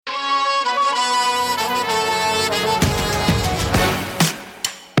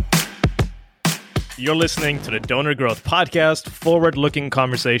You're listening to the Donor Growth Podcast, forward-looking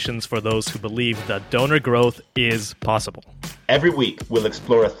conversations for those who believe that donor growth is possible. Every week, we'll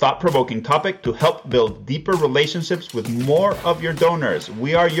explore a thought-provoking topic to help build deeper relationships with more of your donors.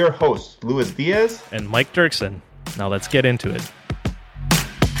 We are your hosts, Luis Diaz and Mike Dirksen. Now let's get into it.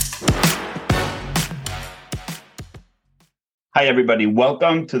 Hi, everybody.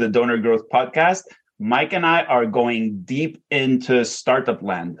 Welcome to the Donor Growth Podcast. Mike and I are going deep into startup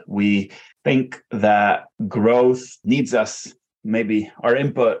land. We think that growth needs us, maybe our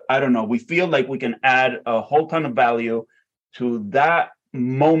input. I don't know. We feel like we can add a whole ton of value to that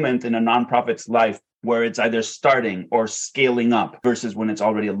moment in a nonprofit's life where it's either starting or scaling up versus when it's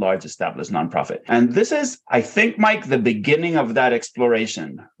already a large established nonprofit. And this is, I think, Mike, the beginning of that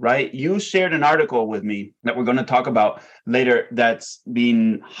exploration, right? You shared an article with me that we're going to talk about later that's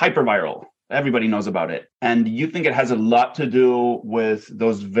been hyperviral. Everybody knows about it. And you think it has a lot to do with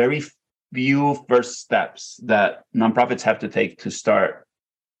those very few first steps that nonprofits have to take to start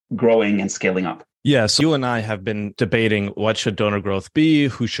growing and scaling up. Yeah, so you and I have been debating what should donor growth be,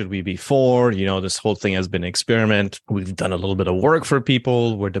 who should we be for? You know, this whole thing has been an experiment. We've done a little bit of work for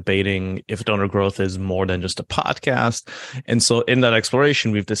people. We're debating if donor growth is more than just a podcast. And so in that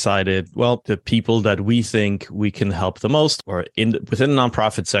exploration, we've decided, well, the people that we think we can help the most, or within the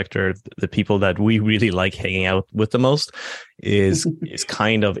nonprofit sector, the people that we really like hanging out with the most is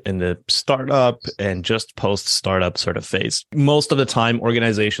kind of in the startup and just post-startup sort of phase. Most of the time,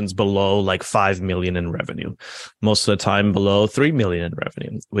 organizations below like 5 million in revenue, most of the time below 3 million in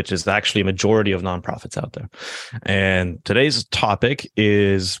revenue, which is actually a majority of nonprofits out there. And today's topic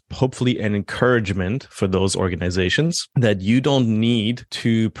is hopefully an encouragement for those organizations that you don't need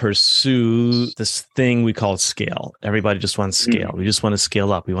to pursue this thing we call scale. Everybody just wants scale. We just want to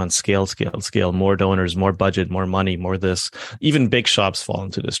scale up. We want scale, more donors, more budget, more money, more this. Even big shops fall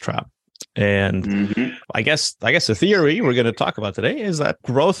into this trap. And I guess the theory we're going to talk about today is that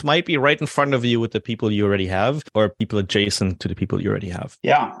growth might be right in front of you with the people you already have, or people adjacent to the people you already have.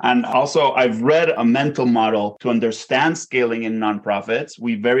 Yeah. And also, I've read a mental model to understand scaling in nonprofits.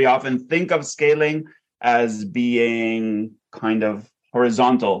 We very often think of scaling as being kind of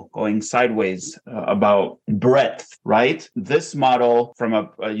horizontal, going sideways, about breadth, right? This model from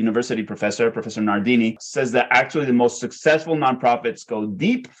a university professor, Professor Nardini, says that actually the most successful nonprofits go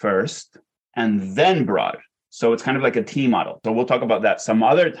deep first and then broad. So it's kind of like a T model. So we'll talk about that some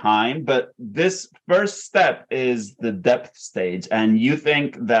other time. But this first step is the depth stage. And you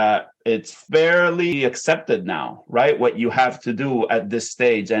think that it's fairly accepted now, right? What you have to do at this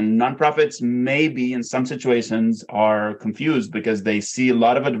stage. And nonprofits maybe in some situations are confused because they see a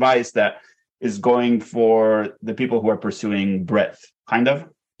lot of advice that is going for the people who are pursuing breadth, kind of.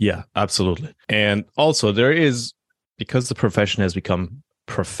 Yeah, absolutely. And also because the profession has become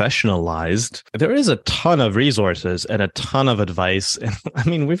professionalized, there is a ton of resources and a ton of advice. And I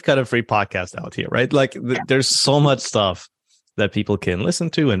mean, we've got a free podcast out here, right? Like there's so much stuff that people can listen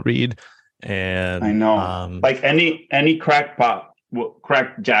to and read. And I know, like any crackpot,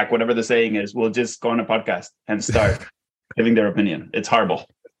 crackjack, whatever the saying is, will just go on a podcast and start giving their opinion. It's horrible.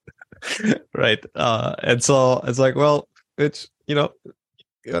 Right. And so it's like, well, it's,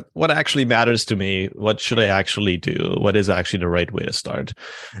 what actually matters to me? What should I actually do? What is actually the right way to start?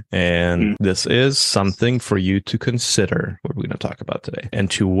 And this is something for you to consider, what we're going to talk about today,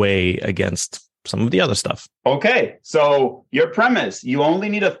 and to weigh against some of the other stuff. Okay. So your premise, you only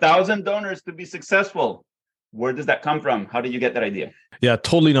need 1,000 donors to be successful. Where does that come from? How did you get that idea? Yeah,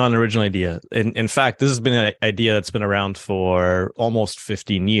 totally not an original idea. In fact, this has been an idea that's been around for almost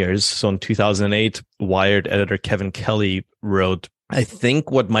 15 years. So in 2008, Wired editor Kevin Kelly wrote, I think,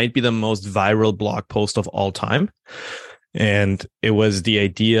 what might be the most viral blog post of all time. And it was the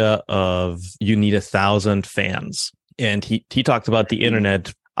idea of you need 1,000 fans. And he talked about the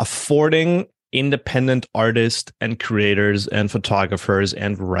internet affording independent artists and creators and photographers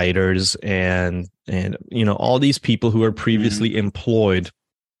and writers and all these people who were previously employed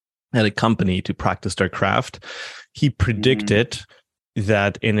at a company to practice their craft. He predicted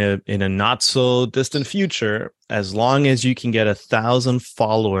that in a not so distant future, as long as you can get 1,000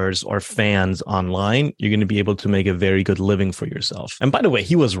 followers or fans online, you're going to be able to make a very good living for yourself. And by the way,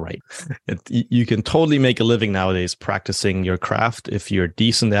 he was right. You can totally make a living nowadays practicing your craft if you're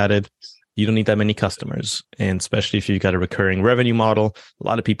decent at it. You don't need that many customers. And especially if you've got a recurring revenue model, a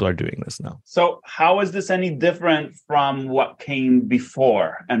lot of people are doing this now. So how is this any different from what came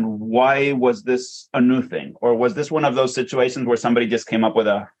before? And why was this a new thing? Or was this one of those situations where somebody just came up with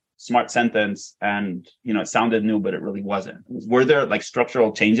a smart sentence and, it sounded new, but it really wasn't? Were there like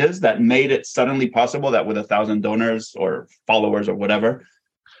structural changes that made it suddenly possible that with 1,000 donors or followers or whatever,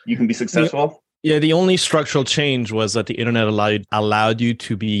 you can be successful? Yeah, the only structural change was that the internet allowed you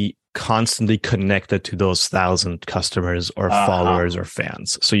to be constantly connected to those 1,000 customers or followers or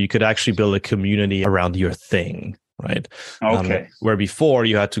fans. So you could actually build a community around your thing, right? Okay. Where before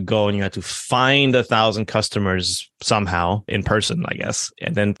you had to go and you had to find 1,000 customers somehow in person, I guess.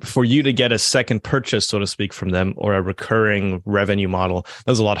 And then for you to get a second purchase, so to speak, from them or a recurring revenue model,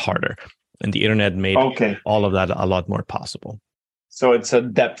 that was a lot harder. And the internet made all of that a lot more possible. So it's a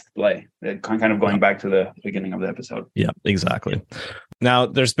depth play, kind of going back to the beginning of the episode. Yeah, exactly. Now,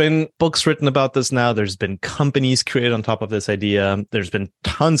 there's been books written about this now. There's been companies created on top of this idea. There's been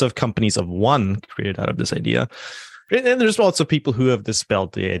tons of companies of one created out of this idea. And there's also people who have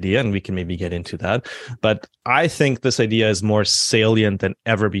dispelled the idea, and we can maybe get into that. But I think this idea is more salient than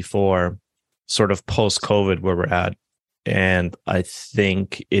ever before, sort of post-COVID where we're at. And I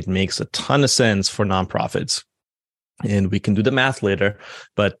think it makes a ton of sense for nonprofits. And we can do the math later,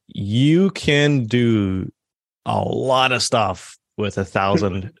 but you can do a lot of stuff with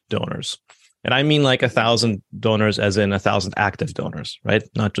 1,000 donors. And I mean like 1,000 donors as in 1,000 active donors, right?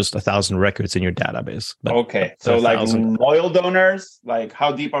 Not just 1,000 records in your database. But okay. So like loyal donors, like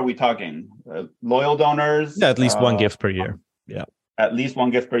how deep are we talking? Loyal donors? Yeah, at least one gift per year. Yeah. At least one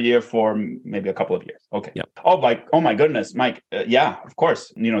gift per year for maybe a couple of years. Okay. Yep. Oh my goodness, Mike. Yeah, of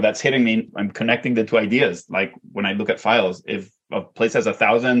course. That's hitting me. I'm connecting the two ideas. Like when I look at files, if a place has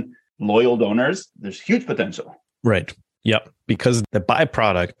 1,000 loyal donors, there's huge potential. Right. Yep. Because the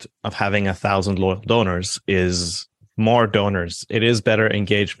byproduct of having 1,000 loyal donors is more donors. It is better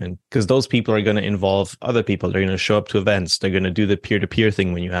engagement because those people are going to involve other people. They're going to show up to events. They're going to do the peer-to-peer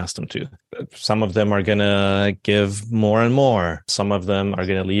thing when you ask them to. Some of them are going to give more and more. Some of them are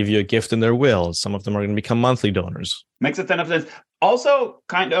going to leave you a gift in their will. Some of them are going to become monthly donors. Makes a ton of sense. Also,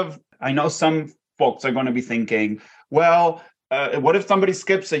 I know some folks are going to be thinking, well, what if somebody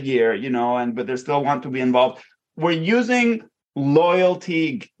skips a year, but they still want to be involved? We're using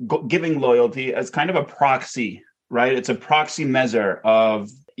loyalty, giving loyalty as kind of a proxy, right? It's a proxy measure of,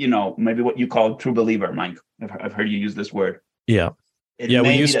 maybe what you call true believer, Mike. I've heard you use this word. Yeah. It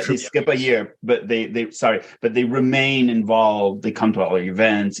may be that they skip a year, but they remain involved. They come to all our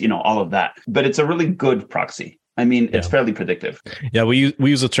events, all of that. But it's a really good proxy. I mean, it's fairly predictive. Yeah, we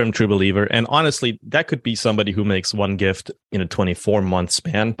use the term true believer. And honestly, that could be somebody who makes one gift in a 24-month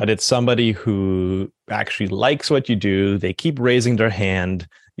span, but it's somebody who actually likes what you do. They keep raising their hand.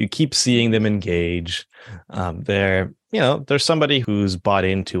 You keep seeing them engage. They're somebody who's bought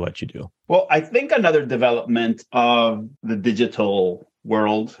into what you do. Well, I think another development of the digital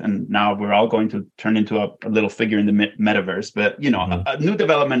world, and now we're all going to turn into a little figure in the metaverse, but a new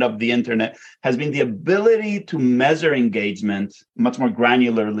development of the internet has been the ability to measure engagement much more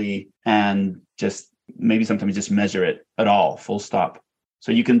granularly and just maybe sometimes just measure it at all, full stop.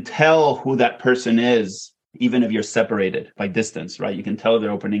 So you can tell who that person is, even if you're separated by distance, right? You can tell if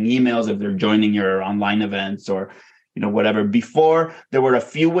they're opening emails, if they're joining your online events or whatever. Before, there were a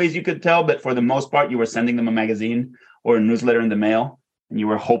few ways you could tell, but for the most part, you were sending them a magazine or a newsletter in the mail, and you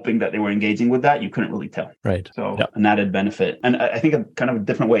were hoping that they were engaging with that. You couldn't really tell. Right. So an added benefit. And I think a kind of a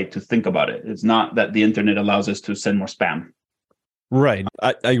different way to think about it. It's not that the internet allows us to send more spam. Right.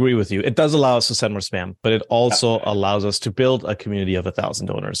 I agree with you. It does allow us to send more spam, but it also allows us to build a community of 1,000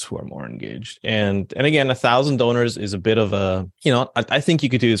 donors who are more engaged. And again, 1,000 donors is a bit of a, I think you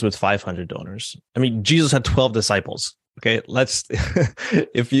could do this with 500 donors. I mean, Jesus had 12 disciples. Okay, let's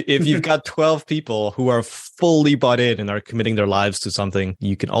if you've got 12 people who are fully bought in and are committing their lives to something,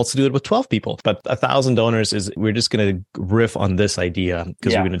 you can also do it with 12 people. But 1,000 donors we're just going to riff on this idea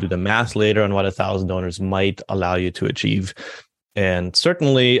because we're going to do the math later on what 1,000 donors might allow you to achieve. And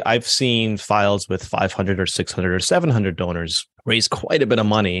certainly I've seen files with 500 or 600 or 700 donors raise quite a bit of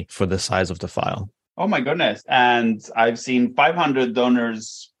money for the size of the file. Oh my goodness. And I've seen 500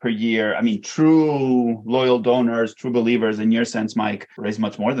 donors per year. I mean, true loyal donors, true believers in your sense, Mike, raise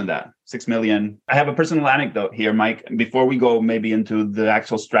much more than that. 6 million. I have a personal anecdote here, Mike, before we go maybe into the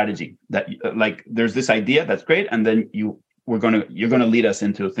actual strategy that there's this idea that's great. And then you're going to lead us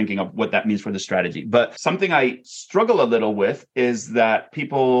into thinking of what that means for the strategy. But something I struggle a little with is that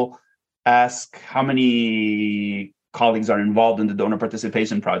people ask how many colleagues are involved in the donor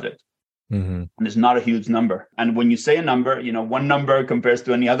participation project. Mm-hmm. And it's not a huge number. And when you say a number, one number compares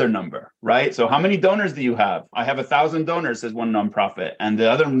to any other number, right? So how many donors do you have? I have 1,000 donors, says one nonprofit. And the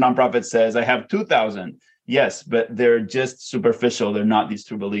other nonprofit says, I have 2,000. Yes, but they're just superficial. They're not these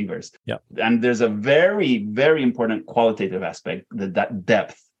true believers. Yeah. And there's a very, very important qualitative aspect, that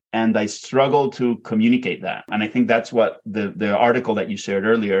depth. And I struggle to communicate that. And I think that's what the article that you shared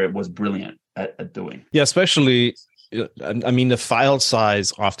earlier was brilliant at doing. Yeah, especially I mean, the file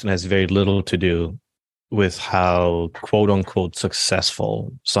size often has very little to do with how quote unquote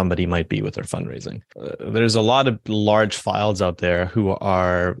successful somebody might be with their fundraising. There's a lot of large files out there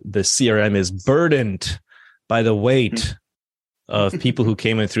the CRM is burdened by the weight of people who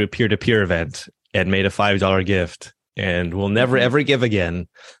came in through a peer-to-peer event and made a $5 gift and will never ever give again,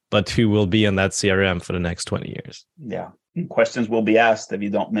 but who will be in that CRM for the next 20 years. Yeah. And questions will be asked if you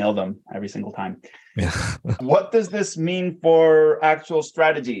don't mail them every single time. Yeah. What does this mean for actual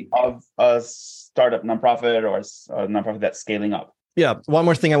strategy of a startup nonprofit or a nonprofit that's scaling up? Yeah. One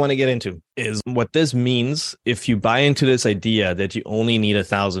more thing I want to get into is what this means. If you buy into this idea that you only need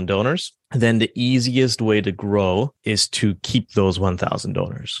 1,000 donors, then the easiest way to grow is to keep those 1,000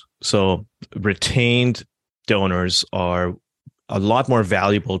 donors. So retained donors are a lot more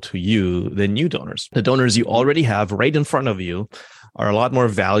valuable to you than new donors. The donors you already have right in front of you are a lot more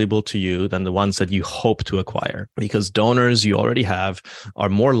valuable to you than the ones that you hope to acquire, because donors you already have are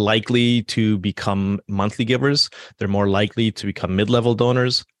more likely to become monthly givers. They're more likely to become mid-level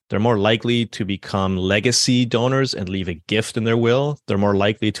donors. They're more likely to become legacy donors and leave a gift in their will. They're more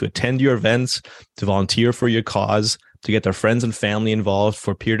likely to attend your events, to volunteer for your cause, to get their friends and family involved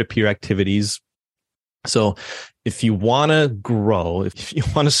for peer-to-peer activities. So if you want to grow, if you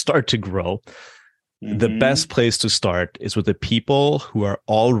want to start to grow, the best place to start is with the people who are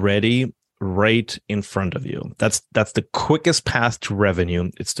already right in front of you. That's the quickest path to revenue.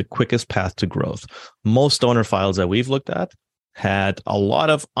 It's the quickest path to growth. Most donor files that we've looked at had a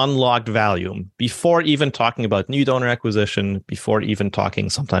lot of unlocked value before even talking about new donor acquisition, before even talking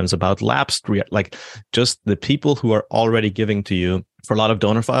sometimes about lapsed, like just the people who are already giving to you. For a lot of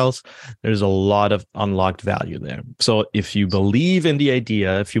donor files, there's a lot of unlocked value there. So if you believe in the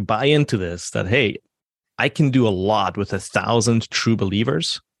idea, if you buy into this, that, hey, I can do a lot with 1,000 true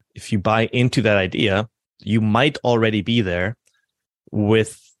believers. If you buy into that idea, you might already be there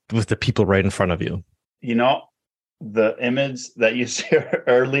with the people right in front of you. You know, the image that you shared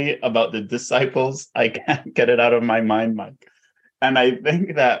early about the disciples, I can't get it out of my mind, Mike. And I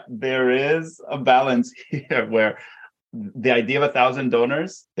think that there is a balance here where the idea of 1,000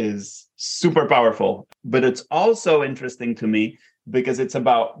 donors is super powerful, but it's also interesting to me because it's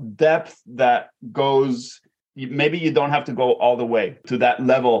about depth that goes, maybe you don't have to go all the way to that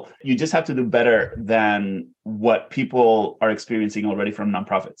level. You just have to do better than what people are experiencing already from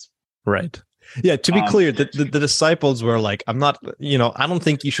nonprofits. Right. Yeah. To be clear, the disciples were like, I don't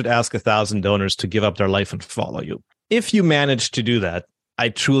think you should ask 1,000 donors to give up their life and follow you. If you manage to do that, I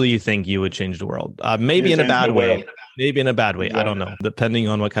truly think you would change the world. Maybe in a bad way. Maybe in a bad way. Yeah. I don't know, depending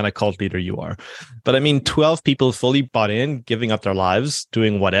on what kind of cult leader you are. But I mean, 12 people fully bought in, giving up their lives,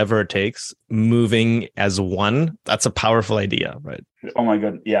 doing whatever it takes, moving as one. That's a powerful idea, right? Oh my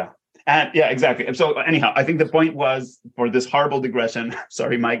God. Yeah. And yeah, exactly. So anyhow, I think the point was, for this horrible digression,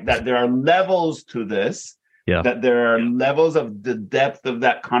 sorry, Mike, that there are levels to this. Yeah. That there are levels of the depth of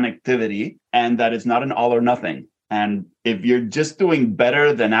that connectivity, and that it's not an all or nothing. And if you're just doing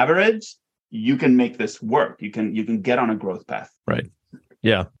better than average, you can make this work. You can get on a growth path. Right.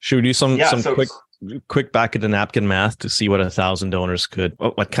 Yeah. Should we do some quick back of the napkin math to see what 1,000 donors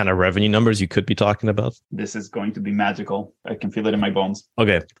what kind of revenue numbers you could be talking about? This is going to be magical. I can feel it in my bones.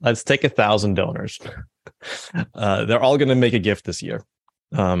 Okay. Let's take 1,000 donors. They're all going to make a gift this year.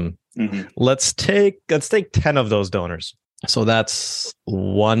 Let's take 10 of those donors. So that's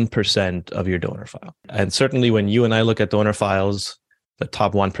 1% of your donor file. And certainly when you and I look at donor files, the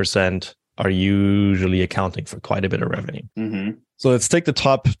top 1% are usually accounting for quite a bit of revenue. So let's take the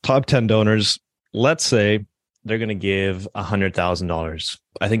top 10 donors. Let's say they're going to give $100,000.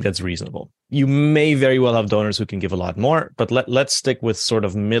 I think that's reasonable. You may very well have donors who can give a lot more, but let's stick with sort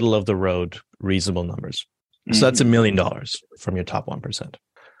of middle of the road, reasonable numbers. So that's $1 million from your top 1%.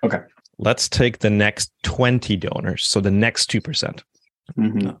 Okay. Let's take the next 20 donors. So the next 2%.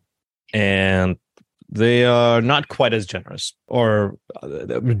 And they are not quite as generous, or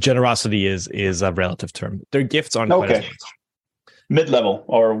generosity is a relative term. Their gifts aren't quite as much. Mid-level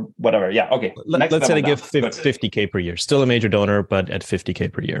or whatever. Yeah. Okay. Let's say they give $50K per year. Still a major donor, but at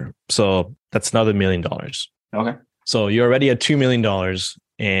 $50K per year. So that's another $1 million. Okay. So you're already at $2 million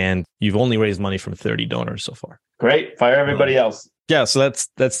and you've only raised money from 30 donors so far. Great. Fire everybody else. Yeah. So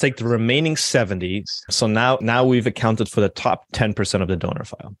let's take the remaining 70. So now we've accounted for the top 10% of the donor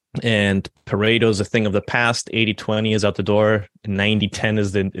file. And Pareto is a thing of the past. 80-20 is out the door.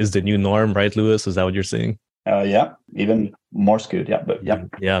 90-10 is the new norm, right, Lewis? Is that what you're saying? Yeah, even more skewed. Yeah, but yeah.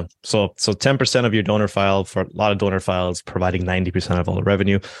 Yeah. So 10% of your donor file, for a lot of donor files, providing 90% of all the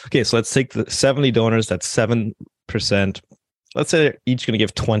revenue. Okay, so let's take the 70 donors. That's 7%. let's say they're each going to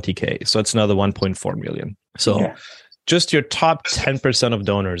give 20K. So it's another 1.4 million. So just your top 10% of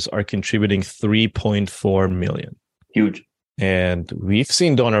donors are contributing 3.4 million. Huge. And we've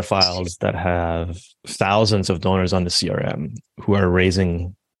seen donor files that have thousands of donors on the CRM who are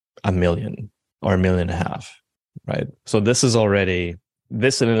raising $1 million or $1.5 million, right? So this is already,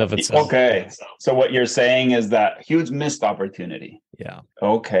 this in and of itself. Okay. So what you're saying is that huge missed opportunity. Yeah.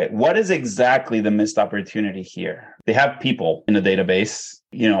 Okay. What is exactly the missed opportunity here? They have people in the database.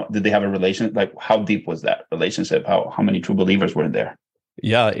 Did they have a relation? Like, how deep was that relationship? How many true believers were in there?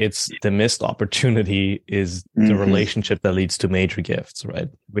 Yeah, it's the missed opportunity is the relationship that leads to major gifts, right?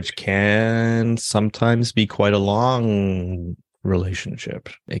 Which can sometimes be quite a long relationship.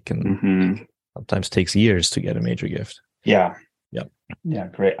 It can sometimes takes years to get a major gift. Yeah. Yeah,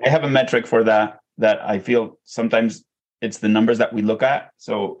 great. I have a metric for that I feel sometimes it's the numbers that we look at.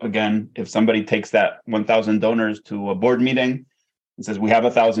 So again, if somebody takes that 1,000 donors to a board meeting and says, we have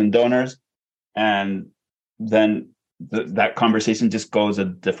 1,000 donors, and then that conversation just goes a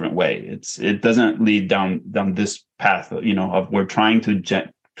different way. It doesn't lead down this path, of we're trying to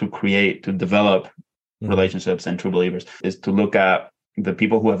develop relationships and true believers, is to look at the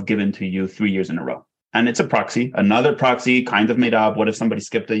people who have given to you 3 years in a row. And it's a proxy, another proxy kind of made up. What if somebody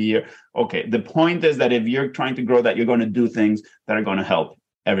skipped a year? Okay. The point is that if you're trying to grow that, you're going to do things that are going to help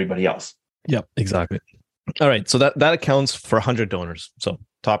everybody else. Yep, exactly. All right. So that accounts for 100 donors. So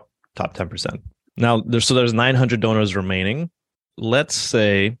top 10%. Now there's 900 donors remaining. Let's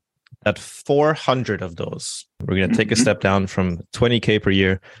say that 400 of those, we're going to take a step down from 20K per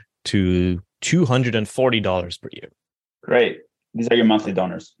year to $240 per year. Great. These are your monthly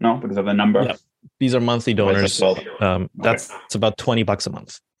donors, no? Because of the number. Yep. These are monthly donors. That's about $20 a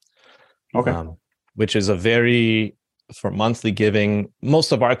month. Okay. Which is for monthly giving,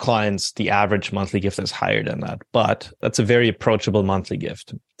 most of our clients, the average monthly gift is higher than that, but that's a very approachable monthly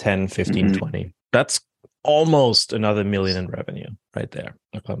gift, 10, 15, 20. That's almost another $1 million in revenue right there.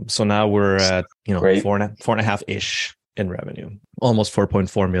 So now we're at, four and a half-ish in revenue, almost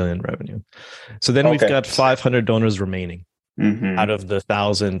 4.4 million in revenue. So then we've got 500 donors remaining. Out of the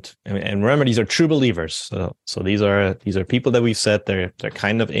 1,000, and remember, these are true believers. So these are people that we've said they're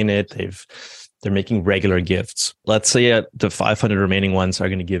kind of in it. They're making regular gifts. Let's say the 500 remaining ones are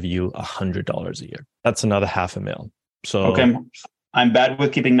going to give you $100 a year. That's another $500,000. So okay, I'm bad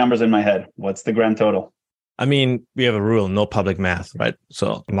with keeping numbers in my head. What's the grand total? I mean, we have a rule: no public math, right?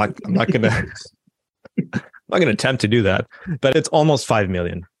 So I'm not gonna attempt to do that. But it's almost 5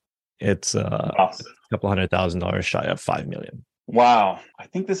 million. It's a couple $100,000 shy of 5 million. Wow. I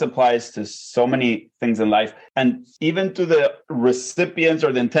think this applies to so many things in life, and even to the recipients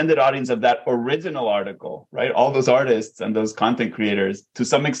or the intended audience of that original article, right? All those artists and those content creators, to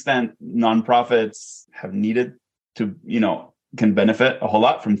some extent, nonprofits have needed to, can benefit a whole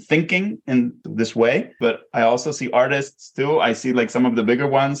lot from thinking in this way. But I also see artists too. I see like some of the bigger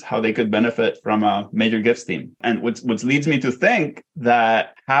ones, how they could benefit from a major gifts team. And which leads me to think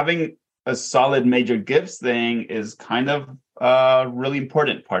that having a solid major gifts thing is kind of a really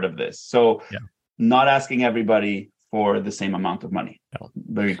important part of this. So not asking everybody for the same amount of money,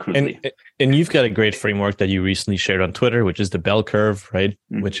 very crudely. And you've got a great framework that you recently shared on Twitter, which is the bell curve, right?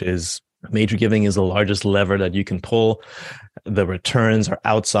 Which is major giving is the largest lever that you can pull. The returns are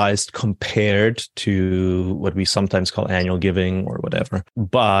outsized compared to what we sometimes call annual giving or whatever.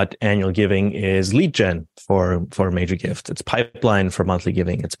 But annual giving is lead gen for major gift. It's pipeline for monthly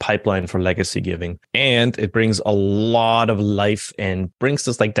giving. It's pipeline for legacy giving. And it brings a lot of life and brings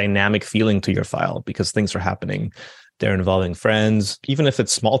this like dynamic feeling to your file because things are happening. They're involving friends. Even if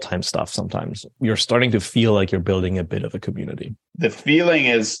it's small time stuff, sometimes you're starting to feel like you're building a bit of a community. The feeling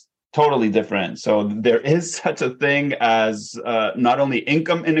is totally different. So there is such a thing as not only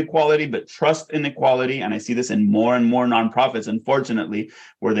income inequality, but trust inequality. And I see this in more and more nonprofits, unfortunately,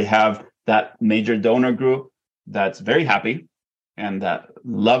 where they have that major donor group that's very happy and that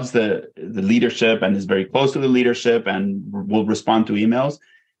loves the leadership and is very close to the leadership and will respond to emails.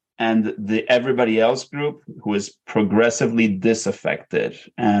 And the everybody else group who is progressively disaffected.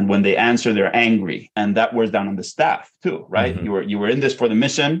 And when they answer, they're angry. And that wears down on the staff too, right? You were in this for the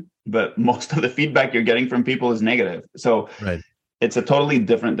mission, but most of the feedback you're getting from people is negative. So it's a totally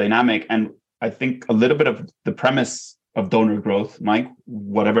different dynamic. And I think a little bit of the premise of donor growth, Mike,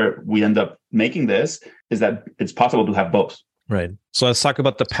 whatever we end up making this, is that it's possible to have both. Right. So let's talk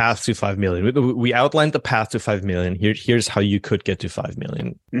about the path to 5 million. We outlined the path to 5 million. Here's how you could get to 5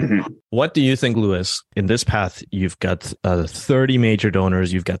 million. What do you think, Louis? In this path, you've got 30 major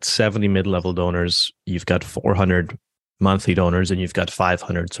donors. You've got 70 mid-level donors. You've got 400 monthly donors and you've got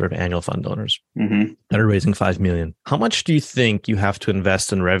 500 sort of annual fund donors Mm-hmm. that are raising 5 million. How much do you think you have to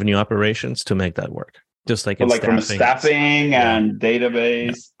invest in revenue operations to make that work? Just like But in like from staffing. staffing and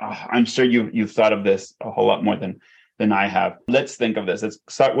database, I'm sure you've thought of this a whole lot more than I have. Let's think of this. Let's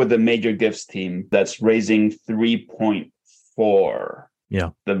start with the major gifts team that's raising 3.4.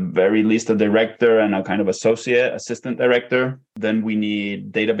 Yeah. The very least a director and a kind of assistant director. Then we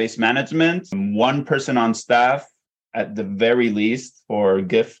need database management, one person on staff at the very least for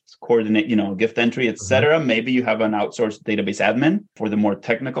gift coordinate, gift entry, etc. Maybe you have an outsourced database admin for the more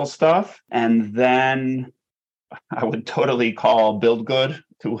technical stuff. And then I would totally call BuildGood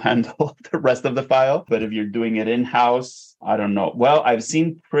to handle the rest of the file. But if you're doing it in-house, I don't know. Well, I've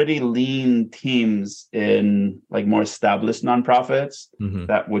seen pretty lean teams in like more established nonprofits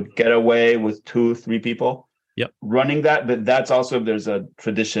that would get away with 2-3 people running that. But that's also if there's a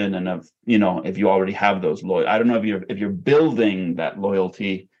tradition and if you already have those loyal. I don't know if you're building that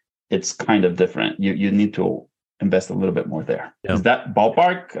loyalty, it's kind of different. You need to invest a little bit more there. Yeah. Is that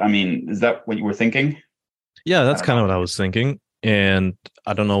ballpark? I mean, is that what you were thinking? Yeah, that's kind of what I was thinking. And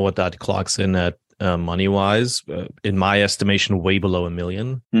I don't know what that clocks in at money wise. In my estimation, way below $1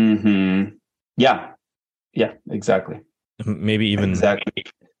 million. Mm-hmm. Yeah, exactly. Maybe even,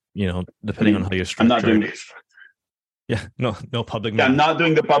 depending on how you're structured. I'm not doing this. Yeah, no public math. I'm not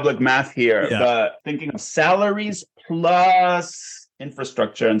doing the public math here, but thinking of salaries plus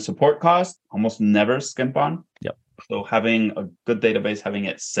infrastructure and support costs, almost never skimp on. Yep. So having a good database, having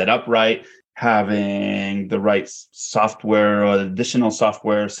it set up right, having the right software or additional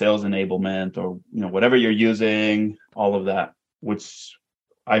software, sales enablement, or whatever you're using, all of that, which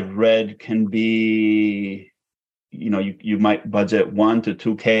I've read can be, you might budget $1,000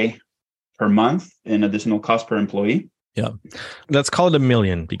 to $2,000 per month in additional cost per employee. Yeah, let's call it $1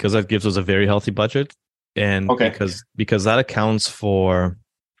 million because that gives us a very healthy budget, and because that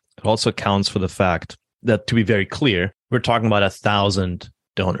also accounts for the fact that, to be very clear, we're talking about 1,000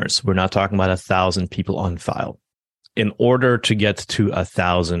 donors. We're not talking about 1,000 people on file. In order to get to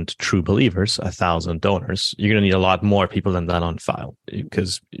 1,000 true believers, 1,000 donors, you're going to need a lot more people than that on file,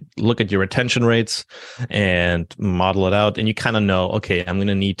 because look at your retention rates and model it out. And you kind of know, okay, I'm going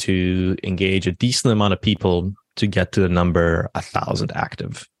to need to engage a decent amount of people to get to the number 1,000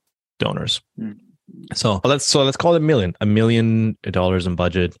 active donors. So let's call it $1 million in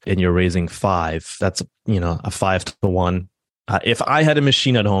budget, and you're raising 5. That's, a 5 to 1. If I had a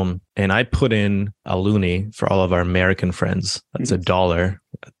machine at home and I put in a loonie for all of our American friends, that's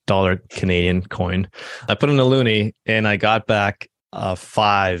 $1 Canadian coin. I put in a loonie and I got back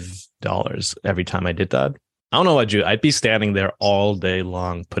 $5 every time I did that. I don't know about you. I'd be standing there all day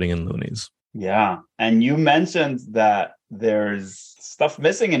long putting in loonies. Yeah. And you mentioned that there's stuff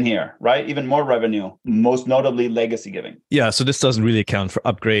missing in here, right? Even more revenue, most notably legacy giving. Yeah. So this doesn't really account for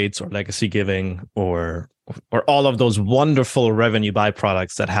upgrades or legacy giving or all of those wonderful revenue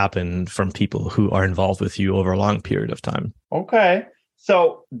byproducts that happen from people who are involved with you over a long period of time. Okay.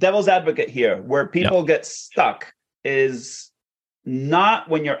 So devil's advocate here, where people get stuck is not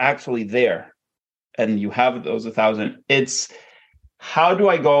when you're actually there and you have those 1,000. It's how do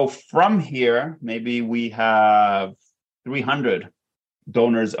I go from here? Maybe we have 300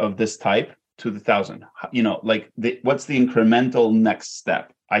 donors of this type to the 1,000. What's the incremental next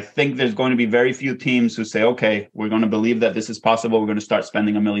step? I think there's going to be very few teams who say, okay, we're going to believe that this is possible. We're going to start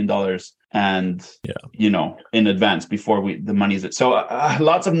spending $1 million and, in advance before the money's it. So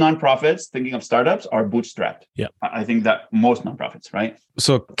lots of nonprofits thinking of startups are bootstrapped. Yeah. I think that most nonprofits, right?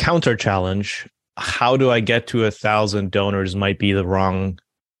 So counter challenge, how do I get to 1,000 donors might be the wrong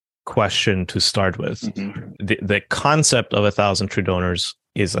question to start with. Mm-hmm. The concept of 1,000 true donors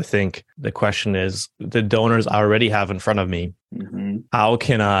is, I think, the question is the donors I already have in front of me. Mm-hmm. How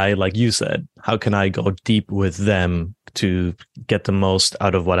can I, like you said, how can I go deep with them to get the most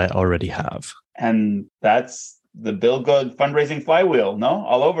out of what I already have? And that's the BuildGood fundraising flywheel, no?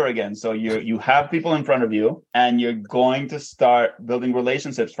 All over again. So you have people in front of you and you're going to start building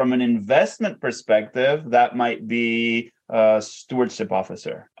relationships. From an investment perspective, that might be a stewardship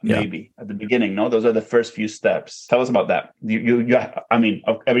officer, maybe at the beginning. No, those are the first few steps. Tell us about that. I mean,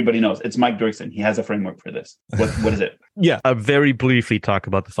 everybody knows it's Mike Dirksen. He has a framework for this. What is it? Yeah, I very briefly talk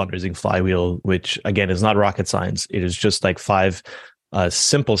about the fundraising flywheel, which again is not rocket science. It is just like 5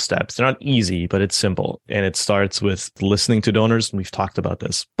 simple steps. They're not easy, but it's simple. And it starts with listening to donors. And we've talked about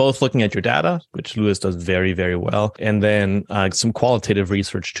this, both looking at your data, which Lewis does very, very well. And then some qualitative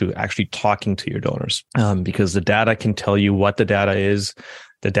research too, actually talking to your donors, because the data can tell you what the data is.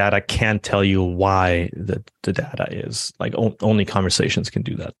 The data can't tell you why the data is. Like only conversations can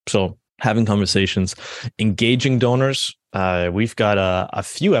do that. So having conversations, engaging donors. We've got a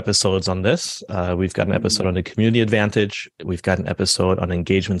few episodes on this. We've got an episode on the community advantage. We've got an episode on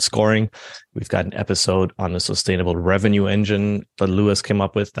engagement scoring. We've got an episode on the sustainable revenue engine that Lewis came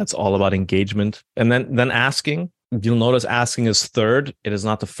up with. That's all about engagement. And then asking. You'll notice asking is third. It is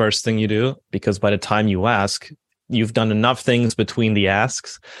not the first thing you do, because by the time you ask, you've done enough things between the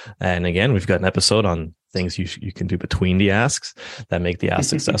asks. And again, we've got an episode on things you can do between the asks that make the ask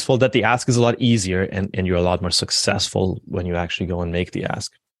successful, that the ask is a lot easier and you're a lot more successful when you actually go and make the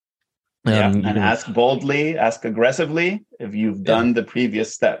ask. And ask boldly, ask aggressively if you've done the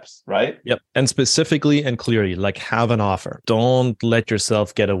previous steps, right? Yep. And specifically and clearly, like, have an offer. Don't let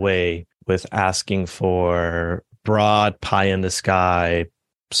yourself get away with asking for broad pie in the sky,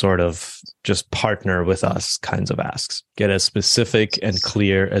 sort of just partner with us kinds of asks. Get as specific and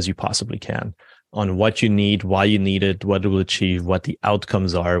clear as you possibly can on what you need, why you need it, what it will achieve, what the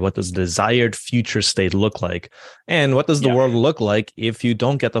outcomes are, what does the desired future state look like, and what does the world look like if you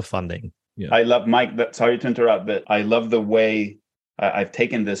don't get the funding. I love, Mike, sorry to interrupt, but I love the way I've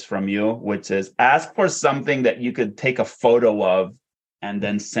taken this from you, which is ask for something that you could take a photo of and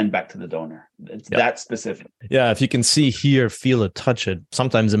then send back to the donor. It's that specific. Yeah, if you can see, hear, feel it, touch it,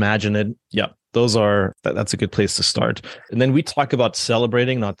 sometimes imagine it. Yeah, that's a good place to start. And then we talk about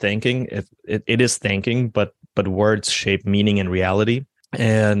celebrating, not thanking. It is thanking, but words shape meaning and reality.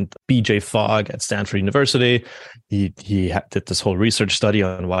 And BJ Fogg at Stanford University, he did this whole research study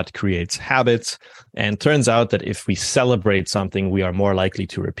on what creates habits. And turns out that if we celebrate something, we are more likely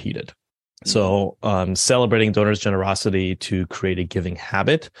to repeat it. So celebrating donors' generosity to create a giving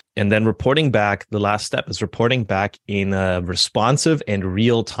habit, and then reporting back. The last step is reporting back in a responsive and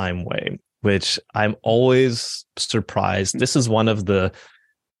real-time way, which I'm always surprised. This is one of the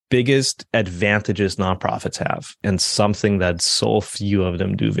biggest advantages nonprofits have, and something that so few of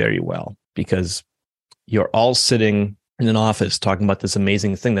them do very well, because you're all sitting in an office talking about this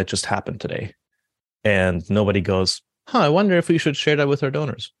amazing thing that just happened today, and nobody goes, I wonder if we should share that with our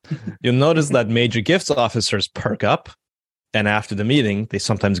donors. You'll notice that major gifts officers perk up, and after the meeting, they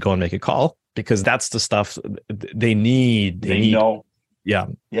sometimes go and make a call, because that's the stuff they need. They know. Yeah.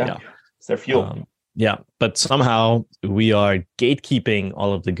 It's their fuel. But somehow we are gatekeeping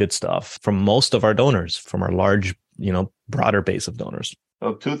all of the good stuff from most of our donors, from our large, broader base of donors.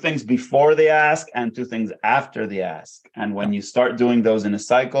 So 2 things before the ask and 2 things after the ask. And when you start doing those in a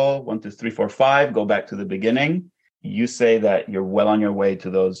cycle, 1, 2, 3, 4, 5, go back to the beginning. You say that you're well on your way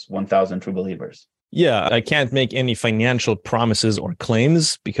to those 1,000 true believers. Yeah, I can't make any financial promises or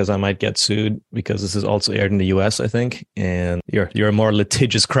claims, because I might get sued, because this is also aired in the US, I think. And you're a more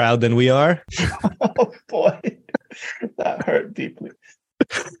litigious crowd than we are. Oh, boy. That hurt deeply.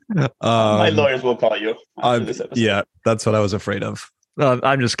 My lawyers will call you after this episode. Yeah, that's what I was afraid of. No,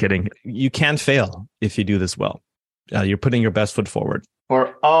 I'm just kidding. You can't fail if you do this well. You're putting your best foot forward.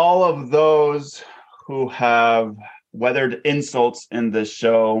 For all of those who have weathered insults in this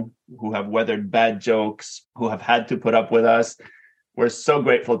show, who have weathered bad jokes, who have had to put up with us, we're so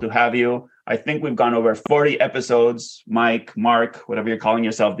grateful to have you. I think we've gone over 40 episodes, Mike, Mark, whatever you're calling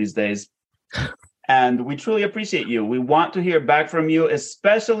yourself these days. And we truly appreciate you. We want to hear back from you,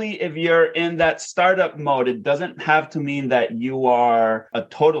 especially if you're in that startup mode. It doesn't have to mean that you are a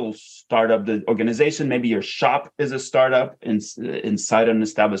total startup. The organization, maybe your shop is a startup inside an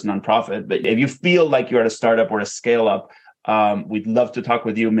established nonprofit. But if you feel like you're at a startup or a scale up, we'd love to talk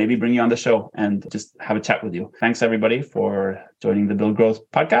with you, maybe bring you on the show and just have a chat with you. Thanks, everybody, for joining the Build Growth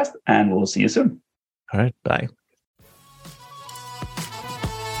podcast, and we'll see you soon. All right. Bye.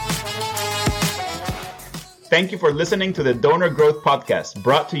 Thank you for listening to the Donor Growth Podcast,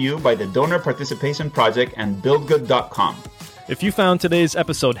 brought to you by the Donor Participation Project and BuildGood.com. If you found today's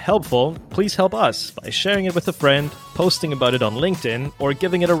episode helpful, please help us by sharing it with a friend, posting about it on LinkedIn, or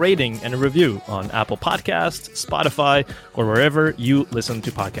giving it a rating and a review on Apple Podcasts, Spotify, or wherever you listen to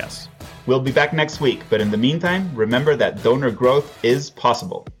podcasts. We'll be back next week, but in the meantime, remember that donor growth is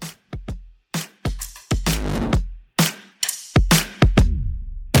possible.